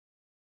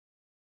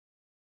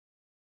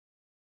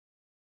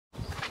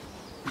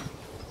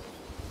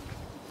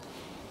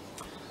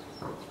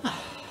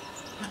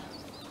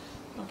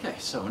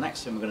So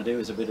next thing we're going to do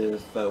is a bit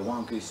of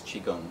Wild Goose Chi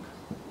Kung.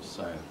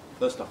 So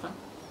first off then,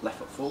 left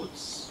foot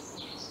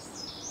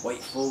forwards,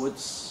 weight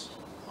forwards,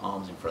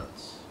 arms in front.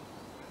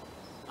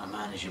 And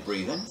then as you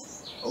breathe in,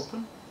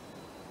 open,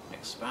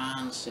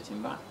 expand,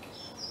 sitting back.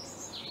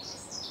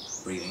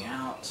 Breathing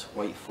out,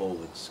 weight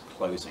forwards,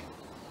 closing.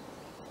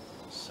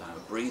 So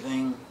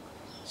breathing,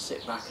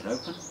 sit back and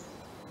open.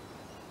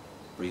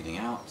 Breathing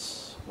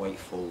out, weight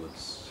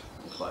forwards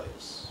and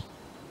close.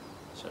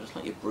 So just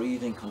let your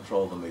breathing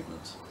control the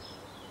movement.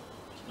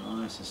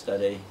 Nice and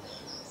steady,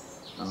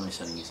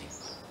 nice and easy.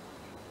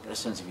 Get a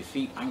sense of your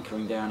feet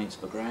anchoring down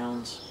into the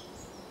ground.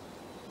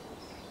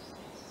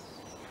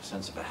 A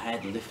sense of the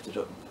head lifted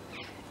up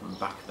from the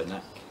back of the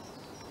neck.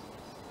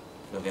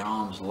 Feel the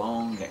arms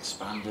long,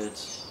 expanded.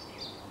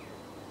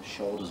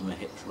 Shoulders and the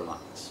hips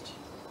relaxed.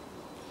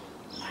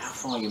 And how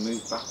far you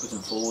move backwards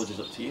and forwards is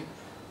up to you.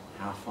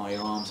 How far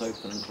your arms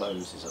open and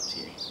close is up to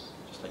you.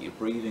 Just let your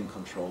breathing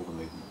control the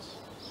movement.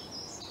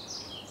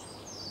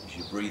 As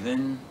you breathe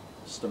in,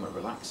 stomach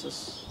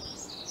relaxes.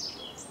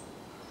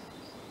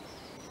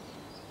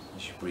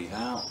 As you breathe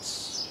out,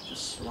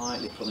 just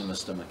slightly pulling the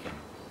stomach in,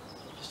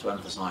 just to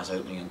emphasize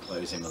opening and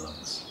closing the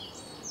lungs.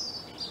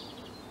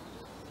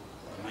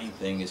 The main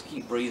thing is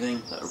keep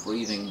breathing, let the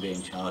breathing be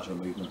in charge of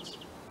the movement.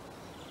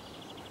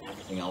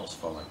 Everything else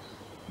follow.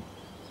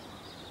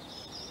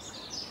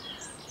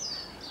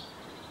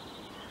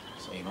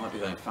 So you might be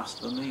going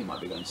faster than me, you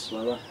might be going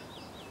slower.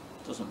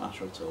 It doesn't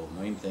matter at all.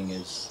 The main thing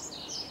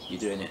is you're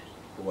doing it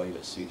the way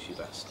that suits you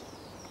best.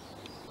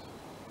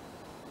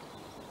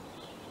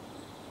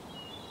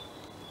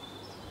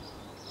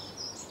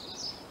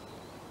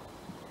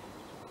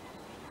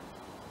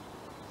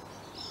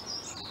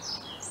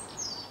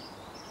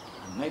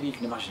 And maybe you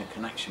can imagine a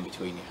connection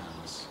between your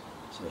hands.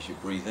 So as you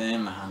breathe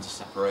in, the hands are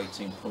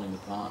separating, pulling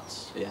apart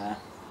the air.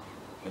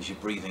 As you're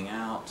breathing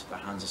out, the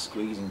hands are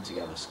squeezing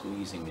together,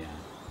 squeezing the air.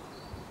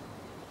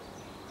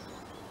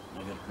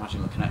 Maybe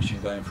imagine the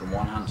connection going from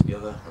one hand to the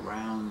other,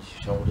 around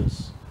your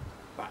shoulders,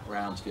 back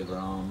round to the other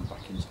arm,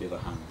 back into the other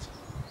hand.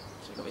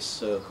 So you've got this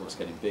circle that's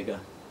getting bigger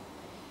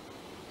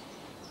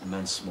and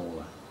then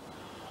smaller.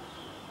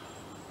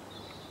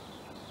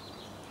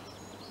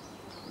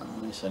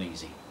 Nice and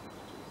easy.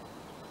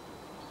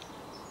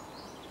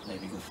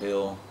 Maybe you can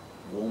feel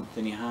warmth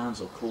in your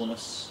hands or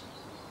coolness.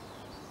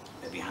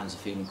 Maybe your hands are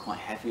feeling quite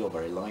heavy or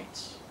very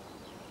light.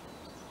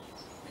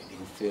 Maybe you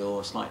can feel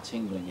a slight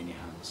tingling in your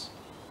hands.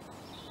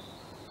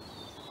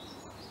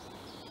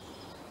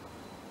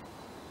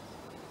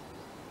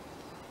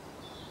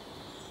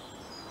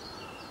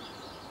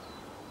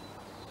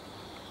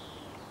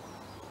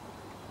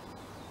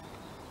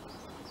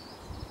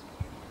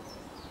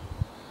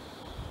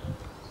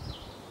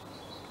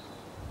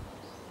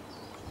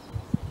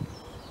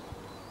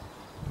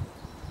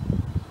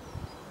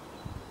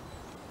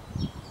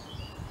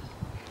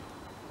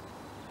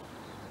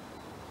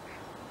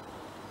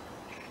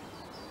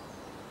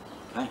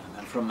 Okay, and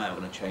then from there we're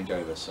going to change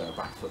over. So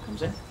back foot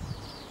comes in,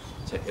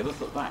 take the other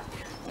foot back,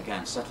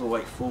 again settle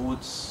weight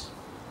forwards,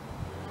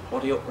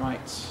 body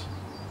upright,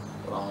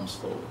 arms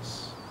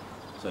forwards.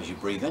 So as you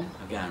breathe in,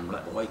 again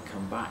let the weight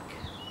come back,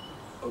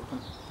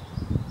 open.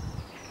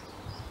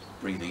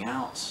 Breathing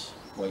out,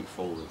 weight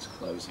forwards,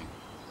 closing.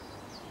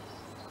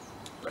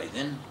 Breathe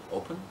in,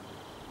 open.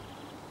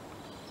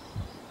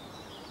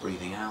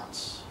 Breathing out,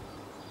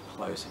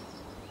 closing.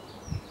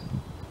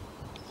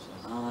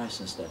 So nice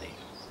and steady.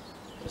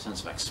 Get a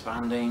sense of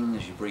expanding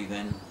as you breathe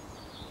in,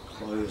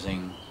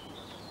 closing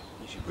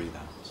as you breathe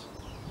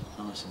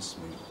out. Nice and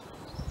smooth.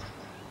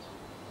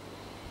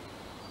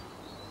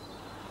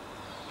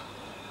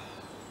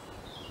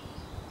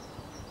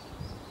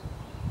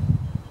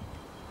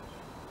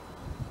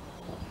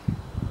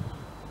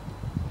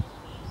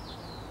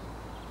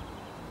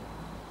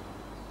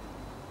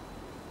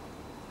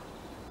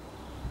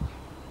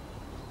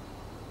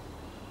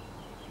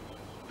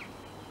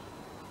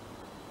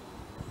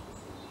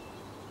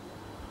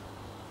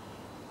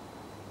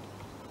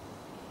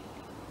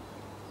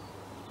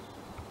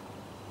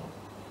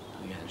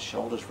 Again,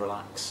 shoulders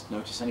relaxed.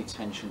 Notice any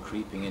tension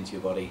creeping into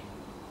your body.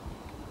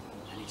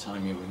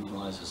 Anytime you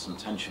realise there's some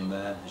tension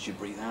there, as you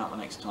breathe out the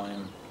next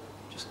time,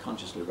 just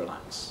consciously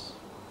relax.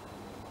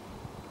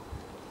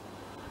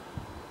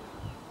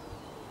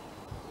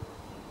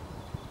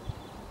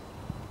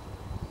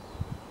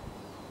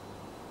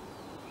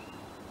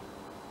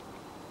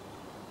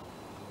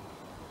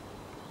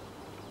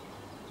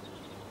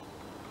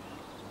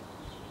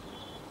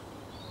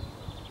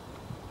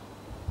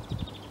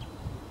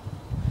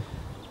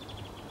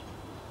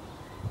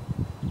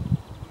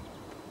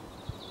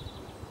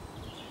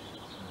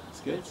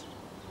 Good.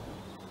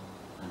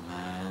 And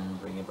then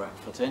bring your back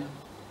foot in.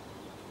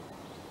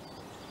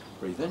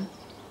 Breathe in.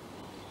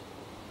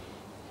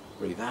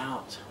 Breathe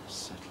out.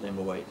 Settling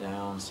the weight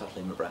down,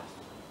 settling the breath.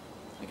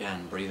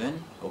 Again, breathe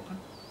in, open.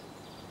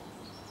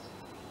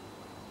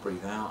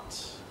 Breathe out,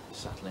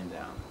 settling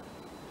down.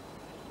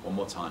 One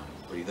more time.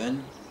 Breathe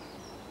in.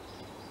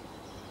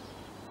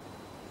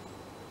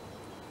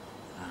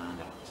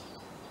 And out.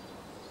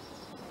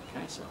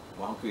 Okay, So,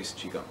 Wild Goose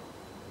Chi Kung.